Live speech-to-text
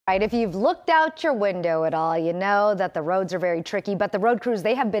Right, if you've looked out your window at all, you know that the roads are very tricky, but the road crews,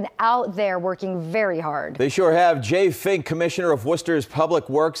 they have been out there working very hard. They sure have. Jay Fink, Commissioner of Worcester's Public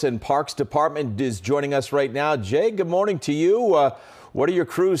Works and Parks Department, is joining us right now. Jay, good morning to you. What are your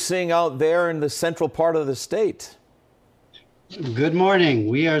crews seeing out there in the central part of the state? Good morning.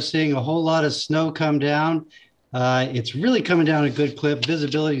 We are seeing a whole lot of snow come down. It's really coming down a good clip.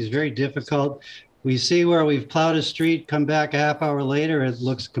 Visibility is very difficult. We see where we've plowed a street, come back a half hour later, it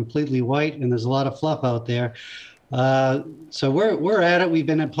looks completely white and there's a lot of fluff out there. So we're at it. We've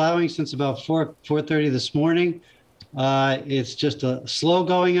been plowing since about 4:30 this morning. It's just a slow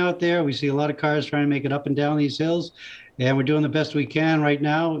going out there. We see a lot of cars trying to make it up and down these hills, and we're doing the best we can right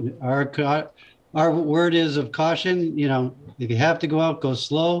now. Our word is of caution. You know, if you have to go out, go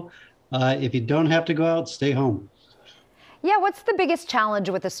slow. If you don't have to go out, stay home. Yeah, what's the biggest challenge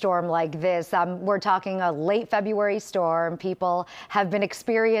with a storm like this? We're talking a late February storm. People have been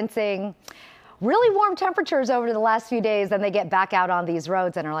experiencing really warm temperatures over the last few days, then they get back out on these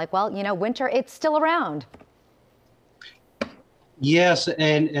roads and are like, well, you know, winter, it's still around. Yes,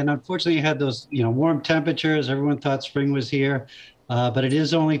 and unfortunately you had those, warm temperatures. Everyone thought spring was here, but it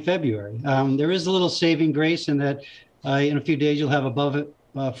is only February. There is a little saving grace in that in a few days you'll have above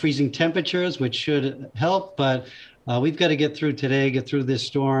freezing temperatures, which should help, but we've got to get through today, get through this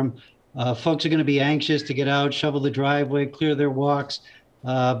storm. Folks are going to be anxious to get out, shovel the driveway, clear their walks.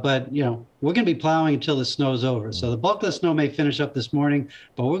 But, we're going to be plowing until the snow's over. So the bulk of the snow may finish up this morning,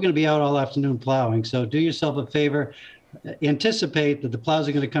 but we're going to be out all afternoon plowing. So do yourself a favor. Anticipate that the plows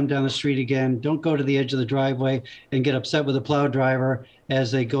are going to come down the street again. Don't go to the edge of the driveway and get upset with the plow driver as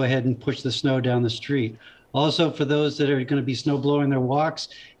they go ahead and push the snow down the street. Also, for those that are going to be snow blowing their walks,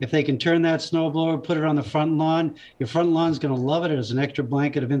 if they can turn that snow blower, put it on the front lawn, your front lawn is going to love it. It has an extra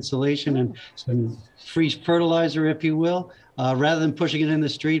blanket of insulation and some free fertilizer, if you will, rather than pushing it in the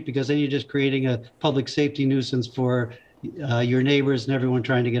street, because then you're just creating a public safety nuisance for your neighbors and everyone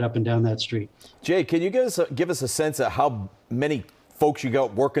trying to get up and down that street. Jay, can you give us a sense of how many folks you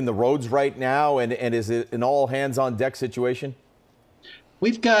got working the roads right now, and is it an all hands on deck situation?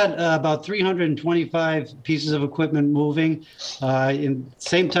 We've got about 325 pieces of equipment moving. In the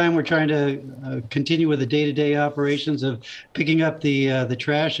same time, we're trying to continue with the day-to-day operations of picking up the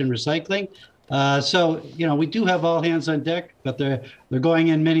trash and recycling. So, we do have all hands on deck, but they're going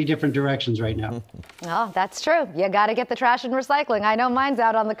in many different directions right now. Oh, that's true. You got to get the trash and recycling. I know mine's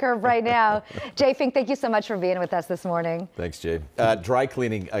out on the curb right now. Jay Fink, thank you so much for being with us this morning. Thanks, Jay. Dry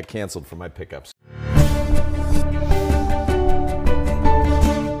cleaning canceled for my pickups.